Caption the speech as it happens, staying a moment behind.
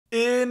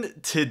In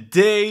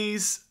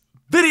today's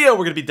video,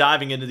 we're going to be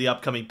diving into the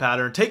upcoming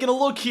pattern, taking a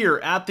look here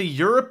at the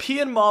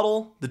European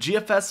model, the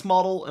GFS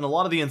model, and a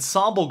lot of the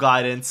ensemble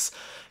guidance,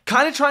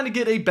 kind of trying to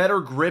get a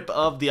better grip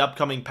of the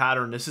upcoming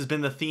pattern. This has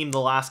been the theme the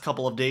last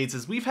couple of days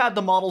as we've had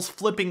the models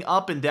flipping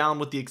up and down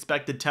with the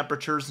expected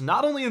temperatures,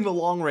 not only in the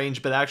long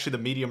range, but actually the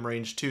medium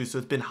range too. So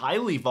it's been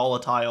highly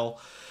volatile.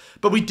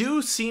 But we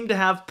do seem to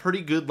have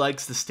pretty good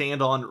legs to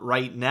stand on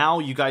right now.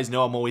 You guys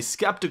know I'm always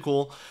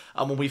skeptical.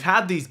 When we've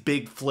had these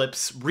big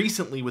flips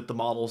recently with the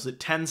models, it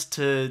tends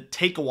to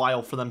take a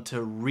while for them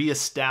to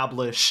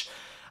reestablish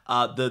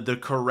the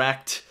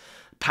correct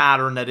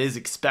pattern that is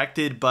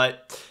expected,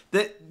 but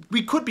that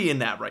we could be in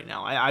that right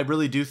now. I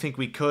really do think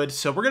we could.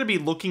 So we're going to be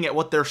looking at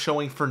what they're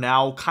showing for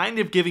now, kind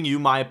of giving you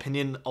my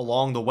opinion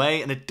along the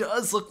way. And it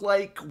does look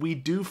like we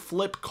do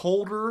flip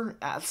colder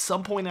at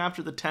some point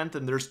after the 10th.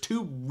 And there's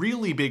two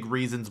really big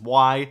reasons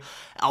why,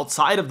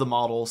 outside of the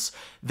models,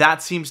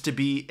 that seems to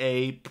be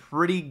a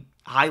pretty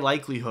high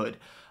likelihood.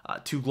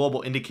 Two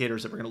global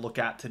indicators that we're going to look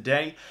at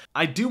today.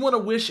 I do want to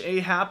wish a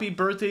happy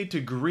birthday to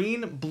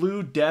Green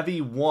Blue Devi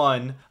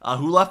 1,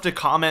 who left a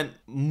comment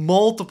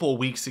multiple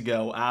weeks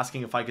ago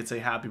asking if I could say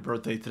happy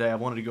birthday today. I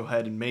wanted to go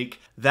ahead and make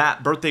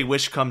that birthday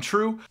wish come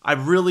true. I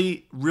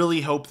really,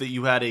 really hope that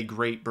you had a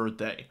great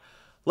birthday.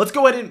 Let's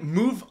go ahead and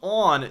move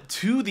on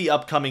to the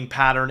upcoming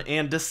pattern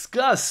and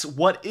discuss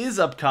what is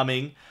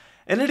upcoming,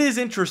 and it is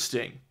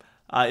interesting.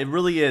 It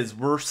really is.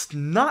 We're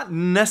not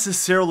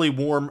necessarily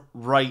warm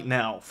right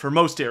now, for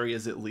most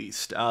areas at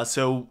least.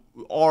 So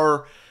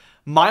our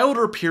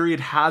milder period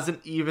hasn't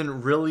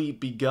even really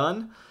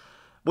begun.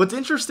 What's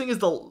interesting is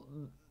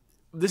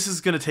this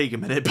is going to take a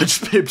minute, but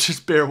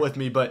just bear with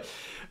me. But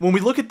when we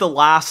look at the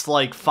last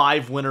like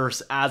 5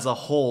 winters as a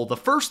whole, the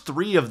first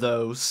 3 of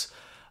those,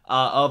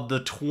 of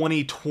the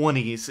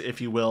 2020s, if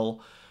you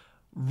will,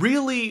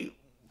 really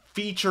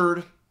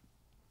featured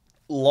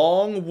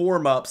long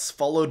warm-ups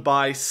followed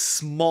by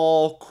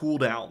small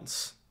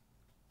cooldowns.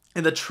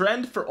 And the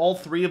trend for all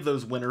 3 of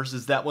those winters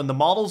is that when the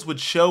models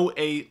would show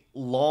a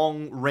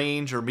long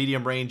range or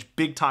medium range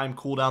big time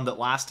cooldown that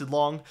lasted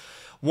long,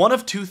 one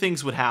of 2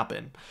 things would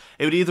happen.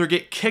 It would either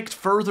get kicked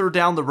further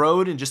down the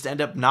road and just end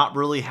up not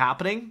really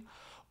happening,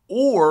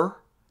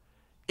 or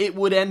it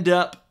would end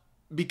up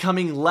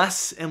becoming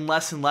less and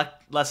less and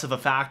less of a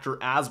factor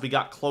as we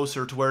got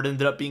closer to where it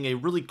ended up being a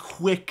really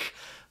quick,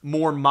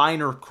 more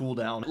minor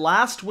cooldown.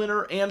 Last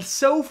winter and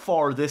so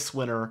far this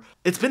winter,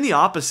 it's been the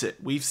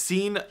opposite. We've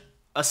seen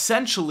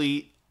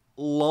essentially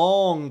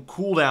long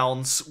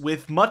cooldowns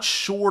with much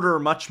shorter,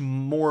 much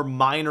more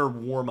minor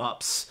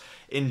warm-ups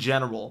in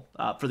general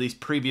for these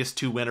previous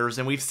 2 winters.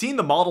 And we've seen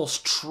the models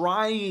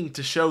trying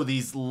to show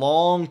these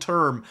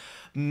long-term,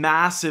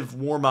 massive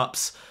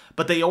warm-ups,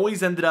 but they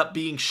always ended up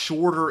being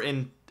shorter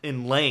in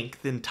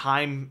length, in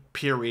time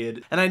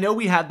period. And I know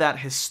we had that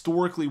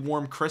historically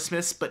warm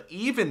Christmas, but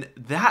even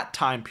that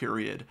time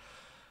period,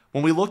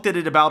 when we looked at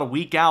it about a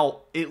week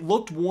out, it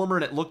looked warmer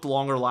and it looked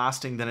longer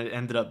lasting than it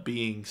ended up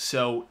being.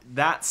 So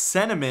that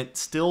sentiment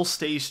still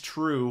stays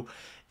true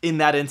in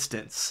that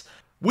instance.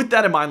 With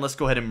that in mind, let's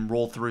go ahead and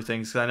roll through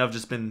things, because I know I've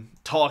just been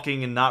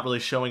talking and not really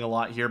showing a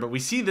lot here, but we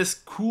see this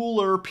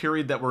cooler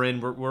period that we're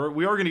in.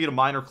 We are going to get a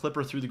minor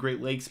clipper through the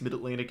Great Lakes,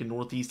 Mid-Atlantic, and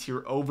Northeast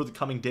here over the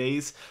coming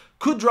days.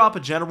 Could drop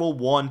a general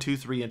 1, 2,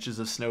 3 inches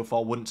of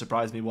snowfall. Wouldn't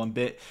surprise me one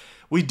bit.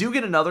 We do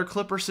get another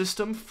clipper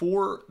system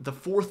for the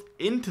 4th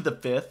into the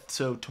 5th,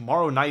 so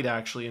tomorrow night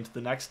actually into the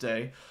next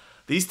day.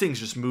 These things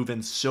just move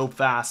in so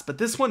fast, but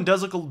this one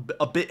does look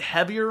a bit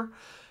heavier.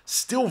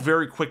 Still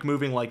very quick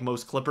moving like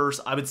most clippers.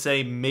 I would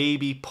say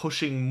maybe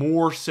pushing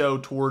more so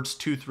towards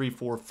 2, 3,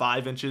 4,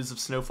 5 inches of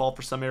snowfall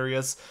for some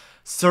areas.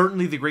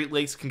 Certainly the Great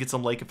Lakes can get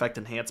some lake effect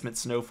enhancement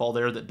snowfall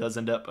there that does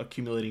end up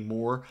accumulating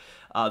more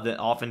than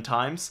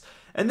oftentimes.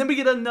 And then we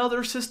get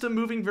another system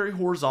moving very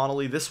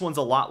horizontally. This one's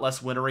a lot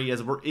less wintry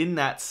as we're in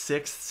that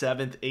 6th,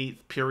 7th,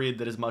 8th period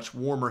that is much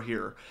warmer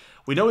here.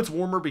 We know it's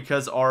warmer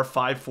because our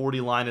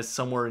 540 line is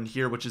somewhere in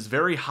here, which is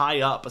very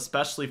high up,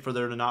 especially for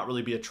there to not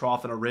really be a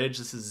trough and a ridge.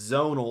 This is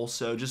zonal,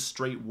 so just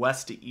straight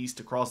west to east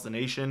across the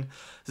nation.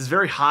 This is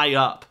very high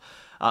up,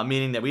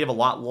 meaning that we have a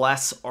lot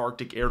less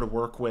Arctic air to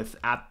work with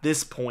at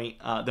this point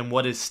than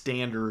what is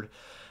standard.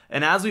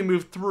 And as we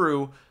move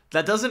through,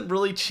 that doesn't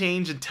really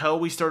change until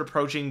we start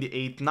approaching the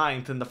 8th,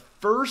 9th. And the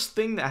first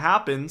thing that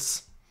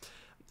happens,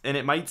 and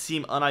it might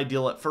seem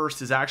unideal at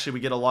first, is actually we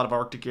get a lot of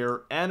Arctic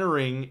air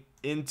entering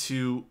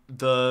into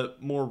the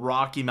more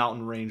rocky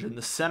mountain range, and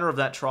the center of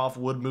that trough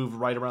would move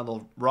right around the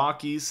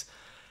Rockies,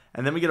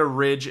 and then we get a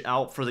ridge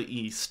out for the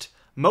east,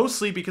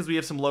 mostly because we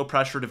have some low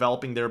pressure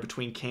developing there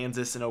between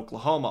Kansas and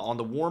Oklahoma. On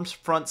the warm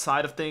front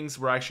side of things,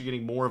 we're actually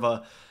getting more of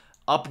a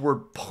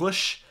upward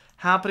push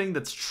happening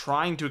that's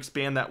trying to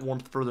expand that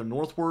warmth further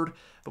northward,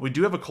 but we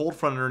do have a cold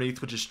front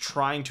underneath which is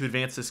trying to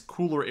advance this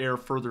cooler air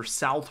further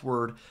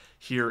southward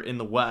here in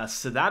the west.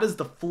 So that is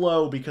the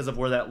flow because of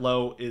where that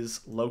low is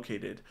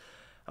located.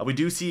 We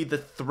do see the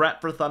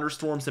threat for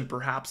thunderstorms and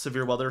perhaps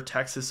severe weather,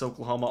 Texas,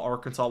 Oklahoma,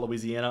 Arkansas,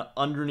 Louisiana,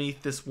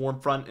 underneath this warm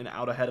front and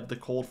out ahead of the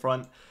cold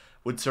front.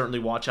 Would certainly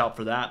watch out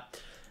for that.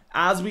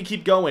 As we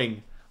keep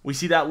going, we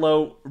see that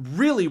low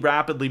really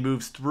rapidly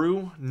moves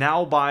through.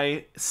 Now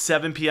by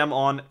 7 p.m.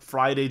 on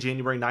Friday,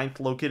 January 9th,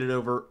 located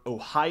over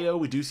Ohio,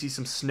 we do see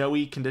some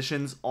snowy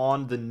conditions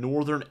on the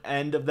northern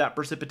end of that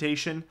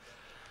precipitation.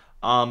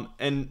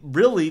 And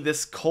really,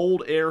 this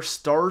cold air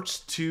starts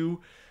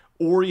to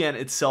orient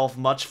itself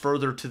much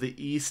further to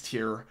the east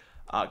here,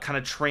 kind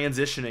of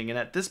transitioning. And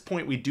at this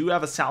point, we do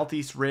have a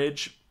southeast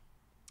ridge.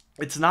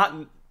 It's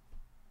not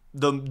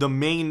the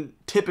main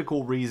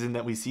typical reason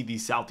that we see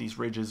these southeast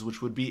ridges,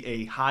 which would be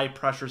a high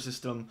pressure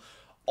system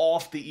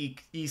off the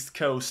east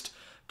coast,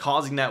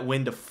 causing that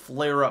wind to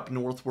flare up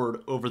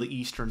northward over the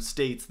eastern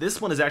states.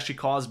 This one is actually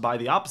caused by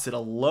the opposite, a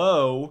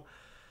low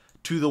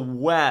to the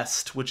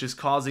west, which is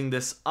causing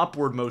this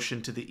upward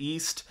motion to the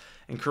east,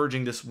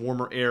 encouraging this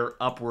warmer air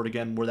upward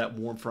again where that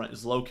warm front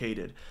is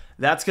located.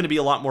 That's going to be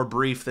a lot more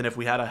brief than if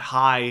we had a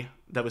high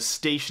that was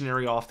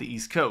stationary off the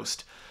east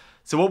coast.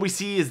 So what we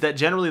see is that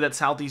generally that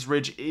southeast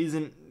ridge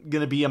isn't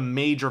going to be a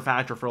major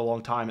factor for a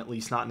long time, at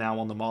least not now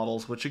on the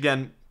models, which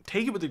again,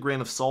 take it with a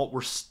grain of salt.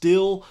 We're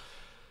still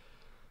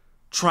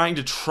trying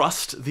to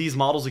trust these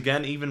models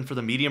again, even for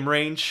the medium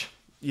range.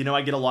 You know,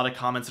 I get a lot of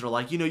comments that are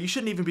like, you know, you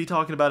shouldn't even be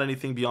talking about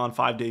anything beyond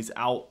 5 days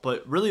out,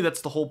 but really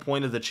that's the whole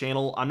point of the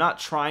channel. I'm not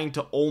trying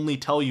to only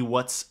tell you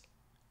what's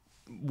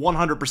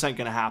 100%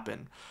 going to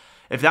happen.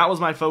 If that was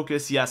my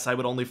focus, yes, I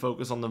would only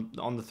focus on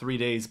the 3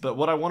 days. But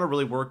what I want to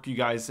really work you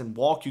guys and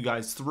walk you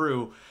guys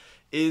through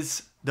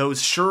is those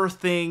sure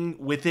thing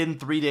within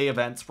 3-day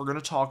events. We're going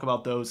to talk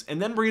about those.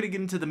 And then we're going to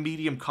get into the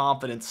medium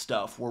confidence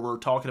stuff where we're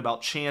talking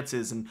about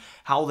chances and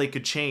how they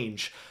could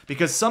change.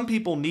 Because some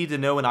people need to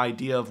know an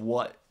idea of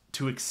what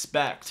to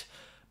expect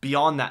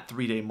beyond that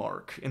 3-day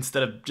mark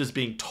instead of just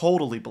being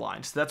totally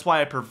blind. So that's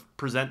why I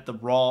present the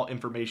raw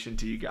information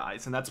to you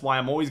guys. And that's why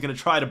I'm always going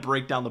to try to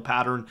break down the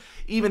pattern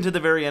even to the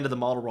very end of the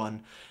model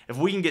run. If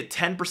we can get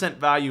 10%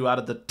 value out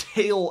of the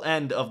tail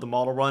end of the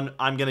model run,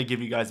 I'm going to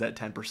give you guys that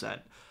 10%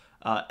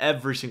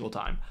 every single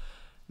time.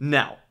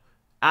 Now,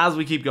 as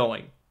we keep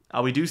going,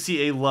 we do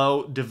see a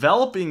low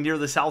developing near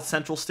the south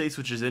central states,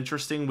 which is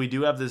interesting. We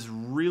do have this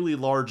really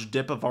large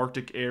dip of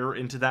Arctic air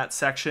into that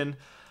section.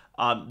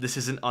 This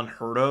isn't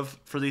unheard of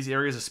for these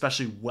areas,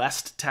 especially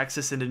West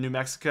Texas into New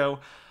Mexico.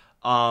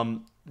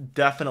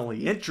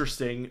 Definitely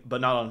interesting,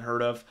 but not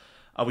unheard of.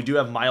 We do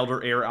have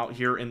milder air out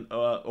here in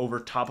over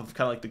top of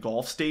kind of like the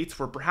Gulf states,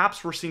 where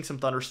perhaps we're seeing some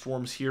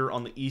thunderstorms here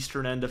on the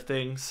eastern end of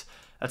things.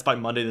 That's by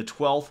Monday the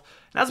 12th.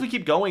 And as we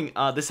keep going,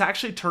 this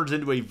actually turns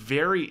into a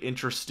very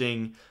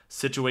interesting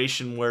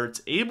situation where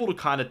it's able to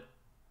kind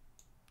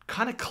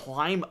of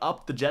climb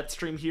up the jet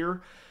stream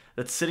here.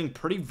 That's sitting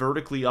pretty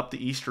vertically up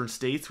the eastern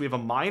states. We have a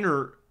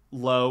minor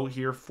low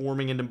here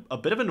forming into a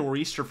bit of a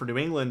nor'easter for New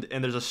England,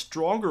 and there's a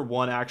stronger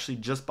one actually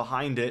just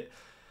behind it.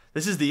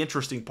 This is the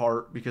interesting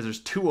part because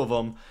there's two of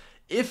them.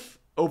 If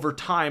over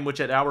time,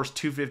 which at hours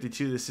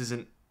 2:52, this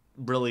isn't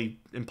really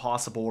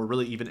impossible or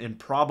really even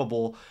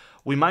improbable,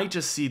 we might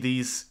just see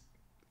these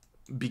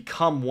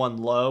become one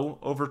low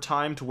over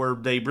time to where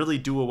they really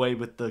do away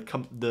with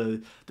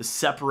the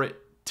separate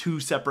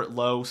two separate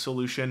low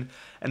solution,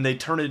 and they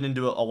turn it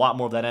into a lot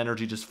more of that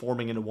energy just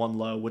forming into one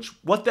low, which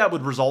what that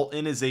would result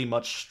in is a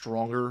much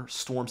stronger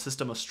storm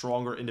system, a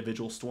stronger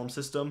individual storm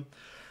system,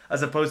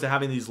 as opposed to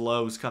having these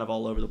lows kind of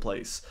all over the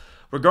place.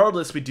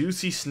 Regardless, we do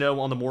see snow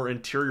on the more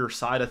interior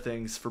side of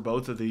things for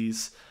both of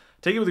these.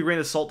 Take it with a grain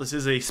of salt. This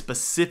is a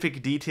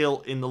specific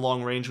detail in the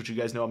long range, which you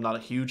guys know I'm not a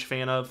huge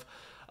fan of.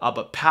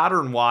 But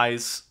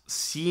pattern-wise,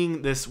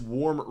 seeing this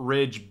warm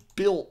ridge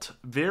built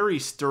very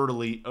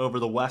sturdily over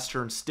the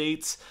western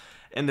states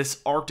and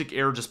this Arctic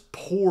air just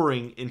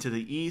pouring into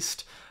the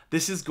east,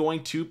 this is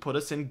going to put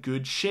us in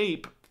good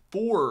shape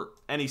for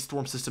any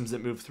storm systems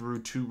that move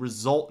through to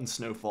result in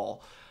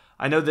snowfall.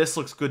 I know this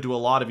looks good to a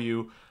lot of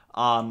you.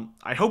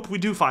 I hope we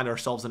do find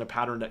ourselves in a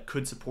pattern that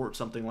could support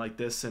something like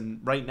this, and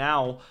right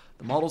now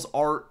the models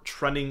are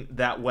trending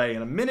that way.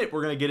 In a minute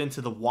we're going to get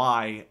into the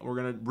why. We're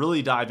going to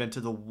really dive into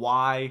the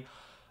why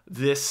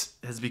this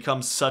has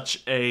become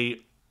such a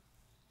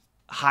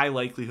high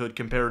likelihood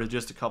compared to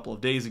just a couple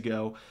of days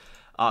ago,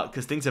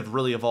 because things have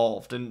really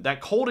evolved, and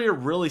that cold air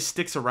really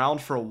sticks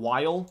around for a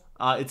while.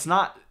 It's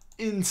not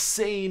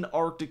insane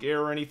Arctic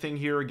air or anything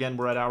here. Again,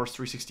 we're at hours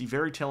 360,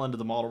 very tail end of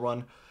the model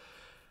run.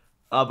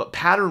 But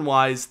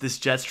pattern-wise, this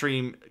jet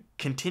stream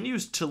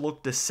continues to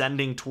look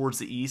descending towards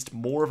the east.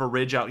 More of a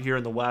ridge out here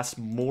in the west,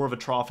 more of a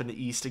trough in the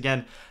east.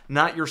 Again,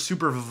 not your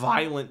super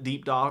violent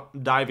deep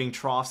diving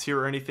troughs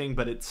here or anything,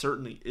 but it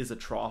certainly is a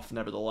trough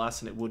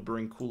nevertheless, and it would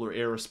bring cooler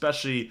air,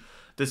 especially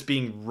this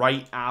being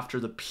right after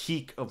the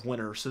peak of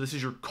winter. So this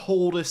is your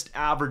coldest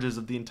averages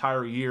of the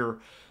entire year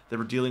that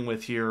we're dealing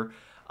with here.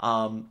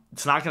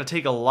 It's not going to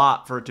take a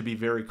lot for it to be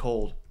very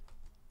cold.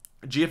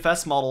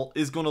 GFS model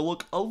is going to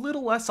look a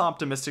little less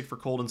optimistic for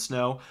cold and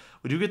snow.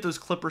 We do get those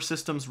clipper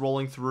systems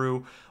rolling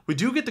through. We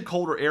do get the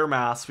colder air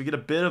mass. We get a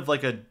bit of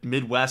like a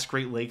Midwest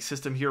Great Lakes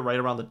system here right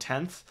around the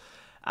 10th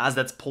as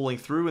that's pulling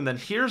through. And then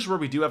here's where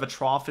we do have a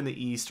trough in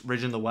the east,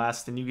 ridge in the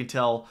west. And you can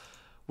tell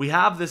we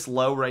have this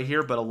low right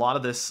here, but a lot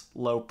of this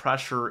low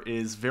pressure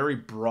is very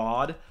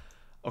broad.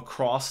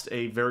 across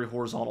a very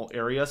horizontal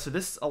area. So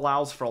this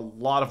allows for a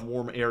lot of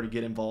warm air to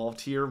get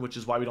involved here, which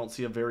is why we don't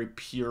see a very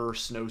pure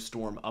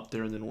snowstorm up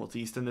there in the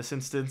Northeast in this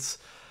instance.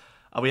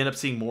 We end up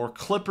seeing more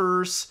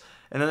clippers,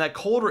 and then that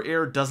colder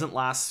air doesn't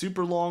last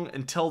super long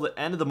until the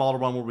end of the model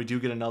run, where we do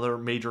get another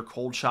major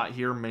cold shot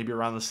here, maybe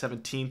around the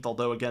 17th,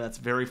 although again, that's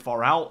very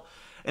far out.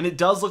 And it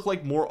does look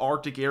like more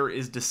Arctic air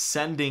is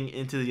descending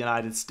into the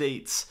United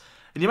States.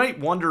 And you might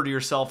wonder to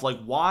yourself, like,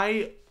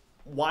 why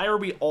are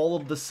we all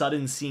of a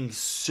sudden seeing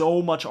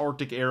so much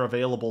Arctic air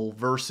available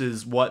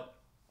versus what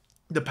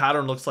the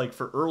pattern looks like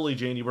for early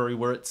January,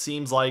 where it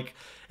seems like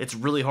it's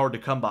really hard to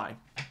come by?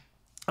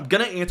 I'm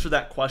going to answer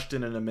that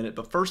question in a minute,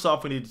 but first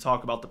off, we need to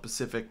talk about the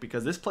Pacific,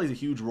 because this plays a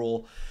huge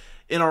role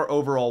in our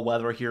overall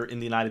weather here in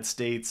the United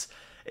States.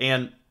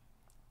 And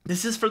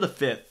this is for the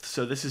 5th,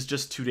 so this is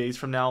just 2 days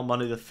from now,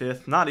 Monday the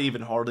 5th. Not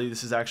even hardly.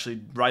 This is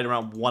actually right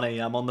around 1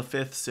 a.m. on the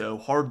 5th, so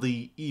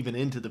hardly even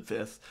into the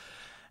 5th.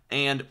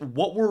 And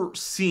what we're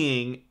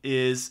seeing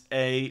is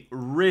a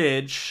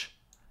ridge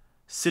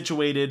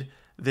situated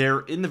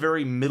there in the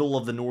very middle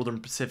of the northern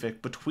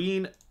Pacific,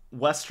 between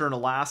western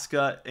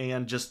Alaska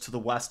and just to the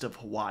west of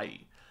Hawaii.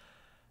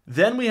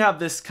 Then we have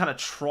this kind of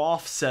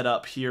trough set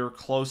up here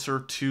closer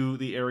to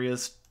the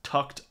areas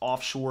tucked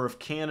offshore of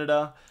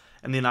Canada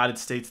and the United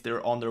States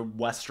there on their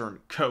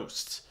western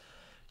coasts.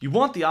 You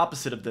want the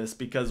opposite of this,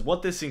 because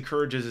what this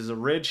encourages is a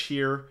ridge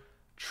here,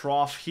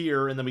 trough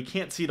here, and then we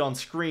can't see it on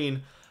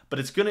screen, but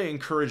it's going to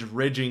encourage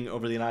ridging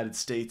over the United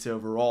States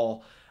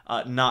overall,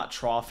 not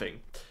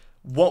troughing.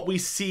 What we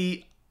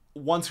see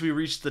once we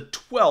reach the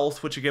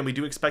 12th, which again, we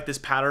do expect this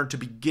pattern to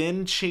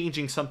begin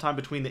changing sometime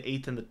between the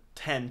 8th and the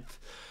 10th,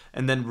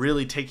 and then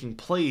really taking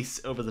place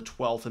over the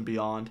 12th and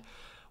beyond,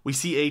 we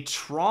see a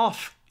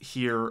trough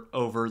here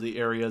over the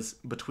areas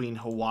between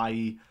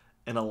Hawaii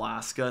and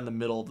Alaska in the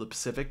middle of the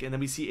Pacific. And then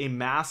we see a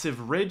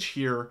massive ridge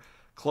here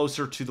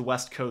closer to the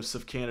west coast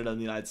of Canada and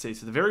the United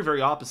States. So the very,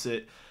 very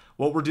opposite.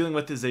 What we're dealing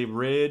with is a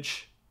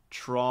ridge,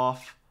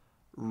 trough,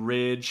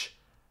 ridge,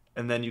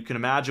 and then you can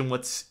imagine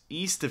what's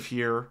east of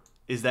here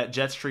is that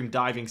jet stream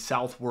diving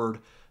southward,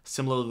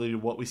 similarly to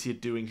what we see it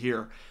doing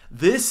here.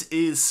 This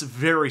is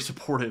very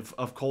supportive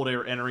of cold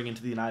air entering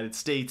into the United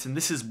States, and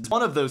this is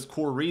one of those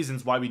core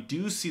reasons why we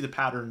do see the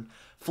pattern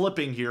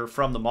flipping here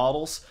from the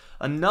models.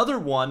 Another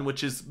one,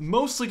 which is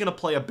mostly going to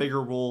play a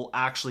bigger role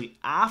actually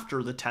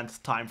after the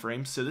 10th time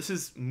frame, so this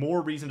is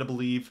more reason to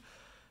believe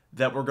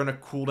that we're going to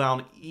cool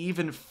down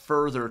even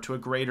further to a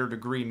greater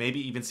degree, maybe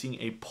even seeing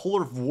a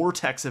polar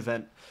vortex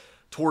event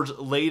towards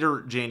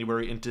later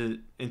January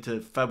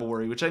into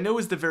February, which I know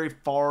is the very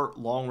far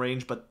long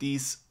range, but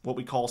these, what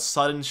we call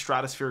sudden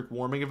stratospheric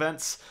warming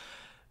events,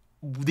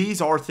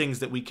 these are things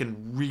that we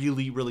can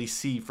really, really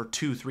see for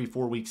 2, 3,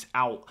 4 weeks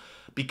out,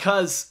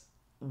 because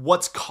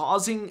what's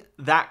causing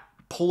that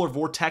polar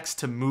vortex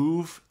to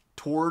move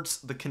towards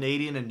the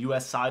Canadian and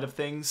US side of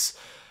things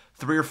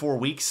 3 or 4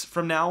 weeks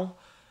from now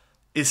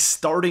is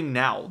starting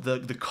now.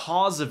 The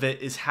cause of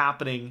it is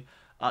happening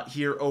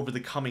here over the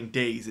coming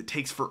days. It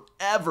takes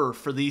forever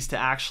for these to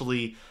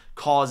actually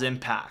cause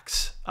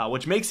impacts,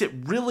 which makes it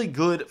really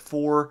good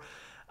for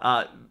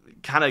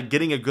kind of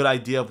getting a good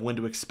idea of when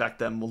to expect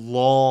them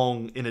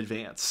long in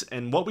advance.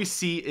 And what we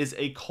see is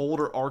a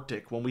colder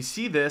Arctic. When we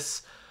see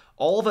this,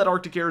 all that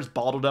Arctic air is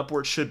bottled up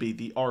where it should be,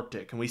 the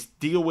Arctic. And we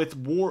deal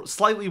with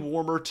slightly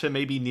warmer to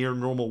maybe near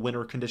normal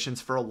winter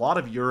conditions for a lot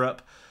of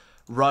Europe,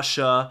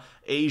 Russia,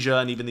 Asia,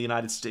 and even the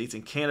United States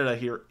and Canada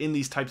here in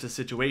these types of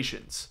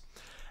situations.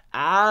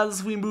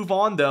 As we move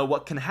on, though,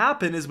 what can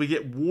happen is we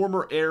get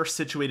warmer air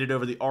situated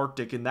over the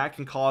Arctic, and that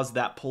can cause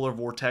that polar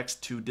vortex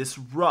to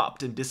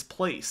disrupt and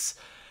displace.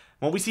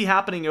 What we see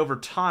happening over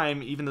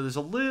time, even though there's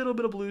a little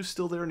bit of blue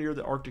still there near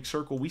the Arctic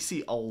Circle, we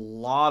see a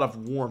lot of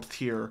warmth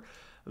here,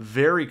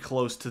 very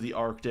close to the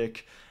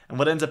Arctic. And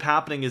what ends up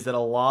happening is that a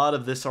lot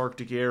of this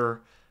Arctic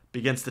air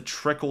begins to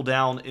trickle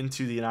down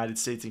into the United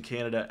States and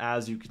Canada,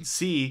 as you can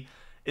see,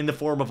 in the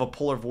form of a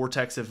polar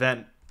vortex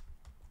event.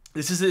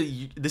 This is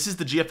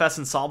the GFS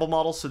ensemble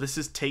model, so this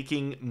is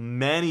taking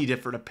many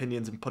different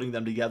opinions and putting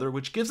them together,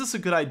 which gives us a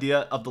good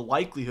idea of the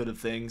likelihood of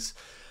things,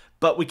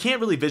 but we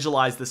can't really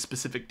visualize the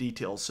specific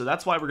details. So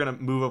that's why we're going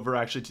to move over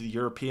actually to the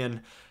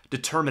European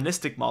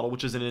deterministic model,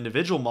 which is an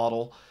individual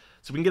model,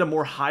 so we can get a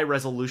more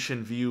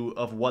high-resolution view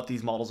of what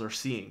these models are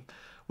seeing.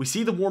 We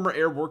see the warmer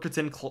air work its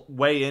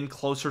way in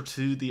closer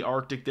to the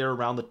Arctic there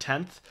around the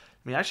 10th.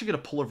 We actually get a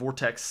polar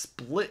vortex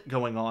split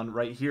going on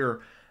right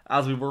here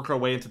as we work our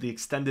way into the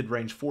extended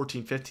range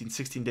 14, 15,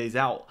 16 days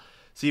out.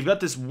 So you've got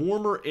this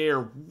warmer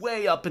air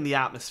way up in the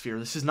atmosphere.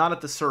 This is not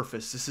at the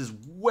surface. This is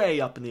way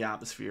up in the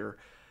atmosphere.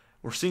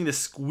 We're seeing this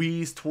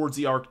squeeze towards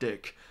the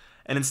Arctic.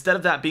 And instead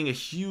of that being a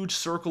huge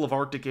circle of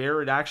Arctic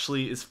air, it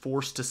actually is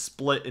forced to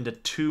split into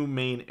two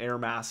main air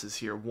masses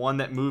here. One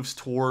that moves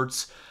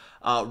towards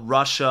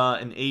Russia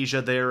and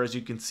Asia there, as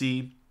you can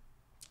see.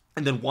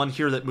 And then one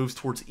here that moves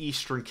towards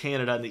eastern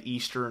Canada and the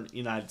eastern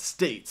United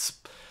States.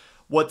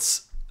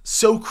 What's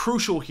so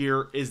crucial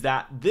here is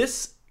that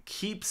this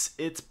keeps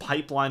its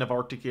pipeline of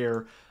Arctic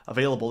air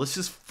available. This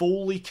is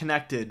fully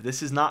connected.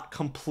 This is not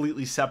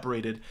completely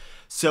separated.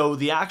 So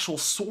the actual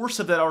source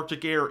of that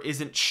Arctic air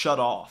isn't shut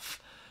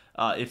off,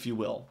 if you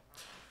will.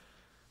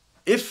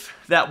 If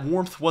that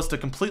warmth was to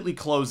completely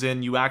close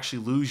in, you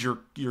actually lose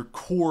your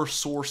core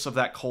source of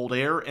that cold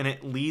air, and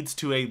it leads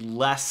to a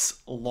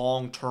less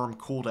long-term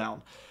cool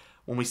down.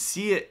 When we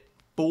see it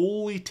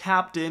fully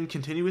tapped in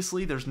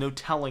continuously, there's no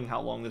telling how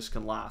long this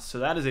can last. So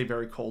that is a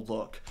very cold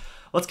look.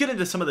 Let's get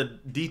into some of the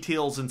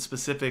details and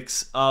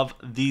specifics of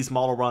these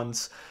model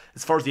runs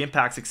as far as the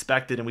impacts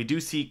expected. And we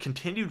do see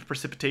continued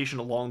precipitation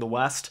along the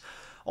west.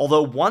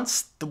 Although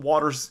once the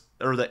waters,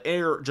 or the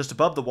air just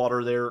above the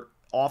water there,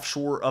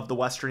 offshore of the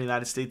western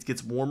United States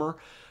gets warmer,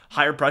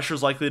 higher pressure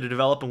is likely to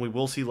develop, and we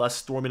will see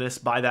less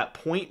storminess by that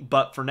point.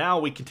 But for now,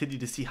 we continue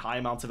to see high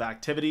amounts of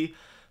activity.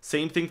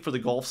 Same thing for the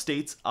Gulf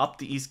states up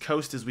the East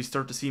Coast as we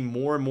start to see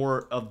more and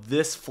more of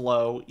this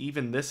flow,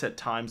 even this at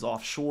times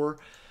offshore,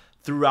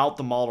 throughout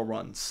the model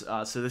runs.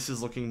 So this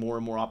is looking more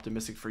and more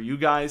optimistic for you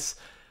guys.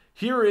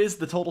 Here is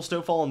the total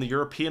snowfall in the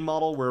European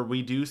model, where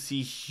we do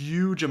see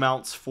huge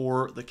amounts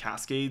for the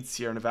Cascades,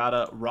 Sierra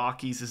Nevada,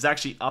 Rockies. This is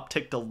actually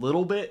upticked a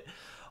little bit.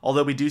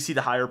 Although we do see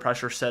the higher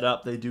pressure set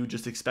up, they do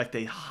just expect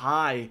a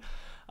high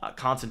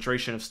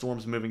concentration of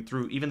storms moving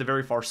through even the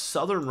very far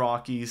southern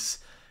Rockies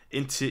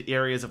into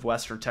areas of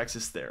western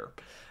Texas there.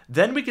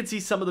 Then we can see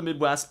some of the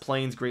Midwest,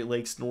 Plains, Great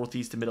Lakes,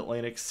 Northeast, and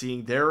Mid-Atlantic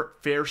seeing their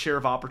fair share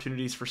of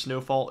opportunities for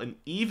snowfall, and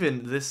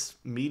even this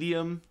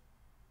medium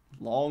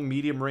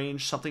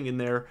range, something in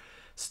there,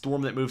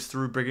 storm that moves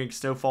through, bringing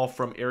snowfall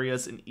from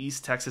areas in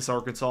East Texas,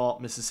 Arkansas,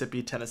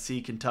 Mississippi,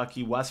 Tennessee,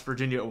 Kentucky, West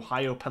Virginia,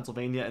 Ohio,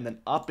 Pennsylvania, and then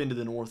up into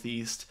the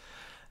Northeast.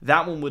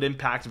 That one would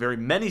impact very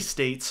many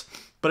states,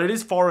 but it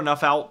is far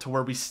enough out to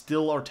where we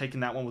still are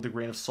taking that one with a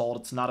grain of salt.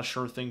 It's not a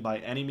sure thing by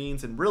any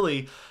means, and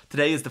really,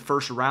 today is the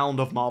first round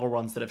of model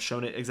runs that have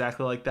shown it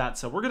exactly like that,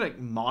 so we're going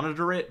to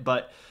monitor it,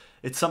 but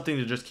it's something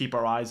to just keep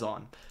our eyes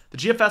on. The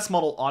GFS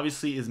model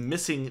obviously is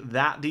missing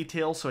that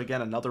detail, so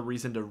again, another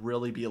reason to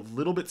really be a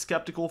little bit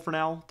skeptical for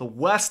now. The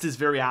West is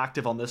very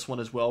active on this one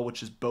as well,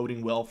 which is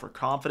boding well for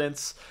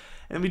confidence.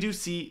 And we do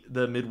see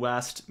the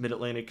Midwest,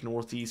 Mid-Atlantic,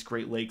 Northeast,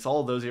 Great Lakes,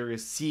 all of those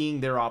areas seeing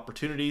their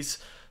opportunities.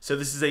 So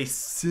this is a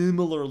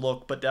similar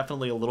look, but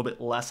definitely a little bit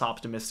less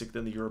optimistic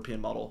than the European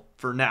model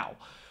for now.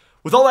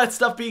 With all that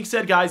stuff being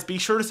said, guys, be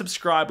sure to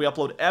subscribe. We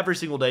upload every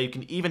single day. You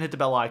can even hit the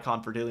bell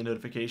icon for daily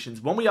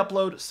notifications when we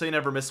upload, so you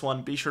never miss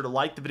one. Be sure to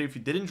like the video if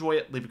you did enjoy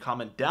it. Leave a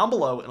comment down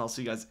below, and I'll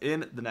see you guys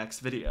in the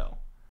next video.